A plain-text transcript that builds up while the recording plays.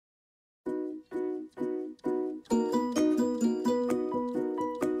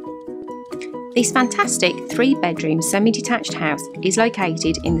This fantastic 3-bedroom semi-detached house is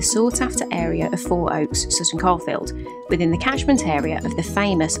located in the sought-after area of Four Oaks, Sutton Coldfield, within the catchment area of the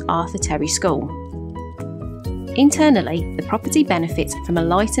famous Arthur Terry School. Internally, the property benefits from a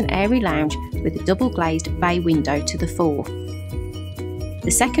light and airy lounge with a double-glazed bay window to the fore.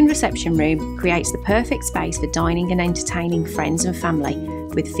 The second reception room creates the perfect space for dining and entertaining friends and family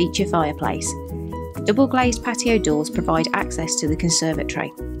with feature fireplace. Double-glazed patio doors provide access to the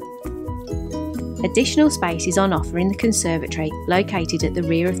conservatory. Additional space is on offer in the conservatory located at the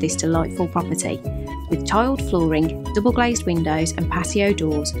rear of this delightful property, with tiled flooring, double-glazed windows and patio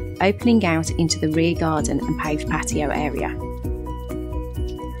doors opening out into the rear garden and paved patio area.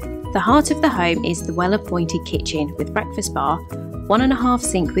 The heart of the home is the well-appointed kitchen with breakfast bar, 1.5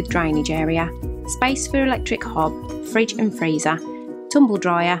 sink with drainage area, space for electric hob, fridge and freezer, tumble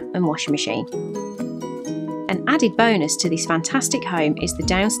dryer and washing machine. An added bonus to this fantastic home is the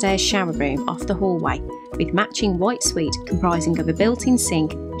downstairs shower room off the hallway, with matching white suite comprising of a built-in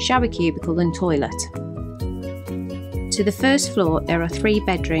sink, shower cubicle and toilet. To the first floor there are 3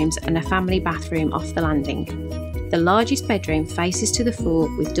 bedrooms and a family bathroom off the landing. The largest bedroom faces to the fore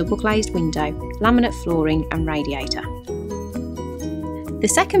with double-glazed window, laminate flooring and radiator.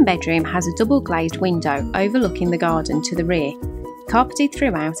 The second bedroom has a double-glazed window overlooking the garden to the rear, carpeted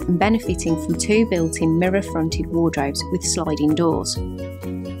throughout and benefiting from 2 built-in mirror-fronted wardrobes with sliding doors.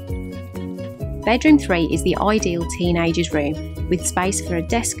 Bedroom 3 is the ideal teenager's room, with space for a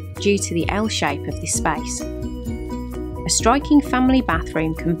desk due to the L shape of this space. A striking family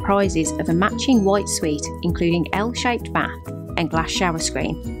bathroom comprises of a matching white suite including L-shaped bath and glass shower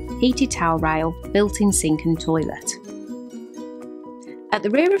screen, heated towel rail, built-in sink and toilet. At the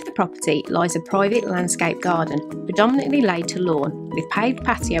rear of the property lies a private landscape garden, predominantly laid to lawn, with paved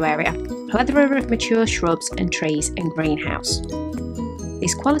patio area, plethora of mature shrubs and trees and greenhouse.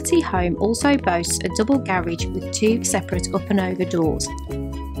 This quality home also boasts a double garage with 2 separate up and over doors.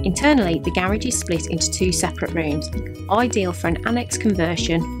 Internally, the garage is split into 2 separate rooms, ideal for an annex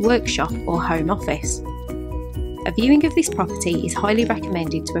conversion, workshop or home office. A viewing of this property is highly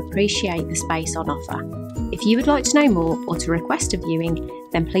recommended to appreciate the space on offer. If you would like to know more or to request a viewing,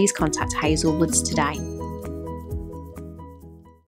 then please contact Hazelwoods today.